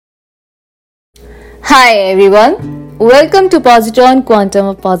Hi everyone, welcome to Positron Quantum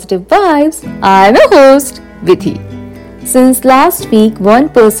of Positive Vibes. I'm your host, Vidhi. Since last week, one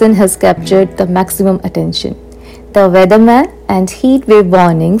person has captured the maximum attention. The weatherman and heat wave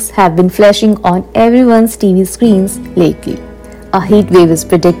warnings have been flashing on everyone's TV screens lately. A heat wave is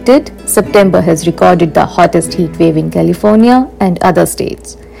predicted. September has recorded the hottest heat wave in California and other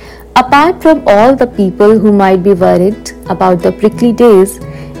states. Apart from all the people who might be worried about the prickly days,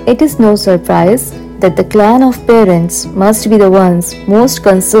 it is no surprise that the clan of parents must be the ones most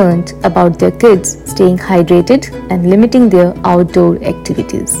concerned about their kids staying hydrated and limiting their outdoor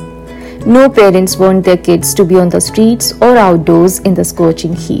activities. No parents want their kids to be on the streets or outdoors in the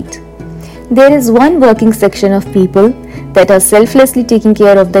scorching heat. There is one working section of people that are selflessly taking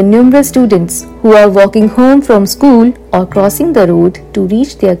care of the numerous students who are walking home from school or crossing the road to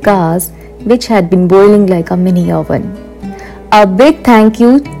reach their cars, which had been boiling like a mini oven. A big thank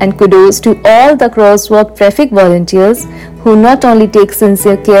you and kudos to all the crosswalk traffic volunteers who not only take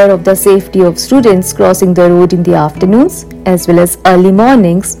sincere care of the safety of students crossing the road in the afternoons as well as early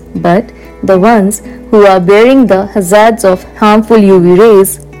mornings, but the ones who are bearing the hazards of harmful UV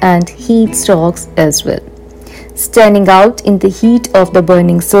rays and heat strokes as well. Standing out in the heat of the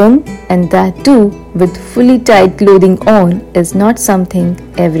burning sun, and that too with fully tight clothing on, is not something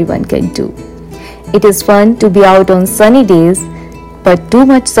everyone can do. It is fun to be out on sunny days, but too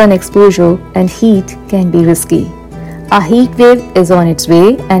much sun exposure and heat can be risky. A heat wave is on its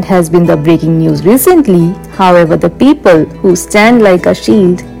way and has been the breaking news recently. However, the people who stand like a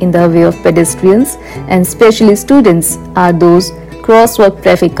shield in the way of pedestrians and especially students are those crosswalk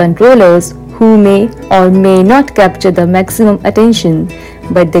traffic controllers who may or may not capture the maximum attention,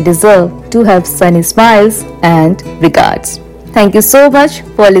 but they deserve to have sunny smiles and regards. Thank you so much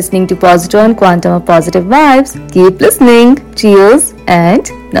for listening to Positron Quantum of Positive Vibes. Keep listening. Cheers and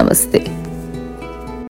Namaste.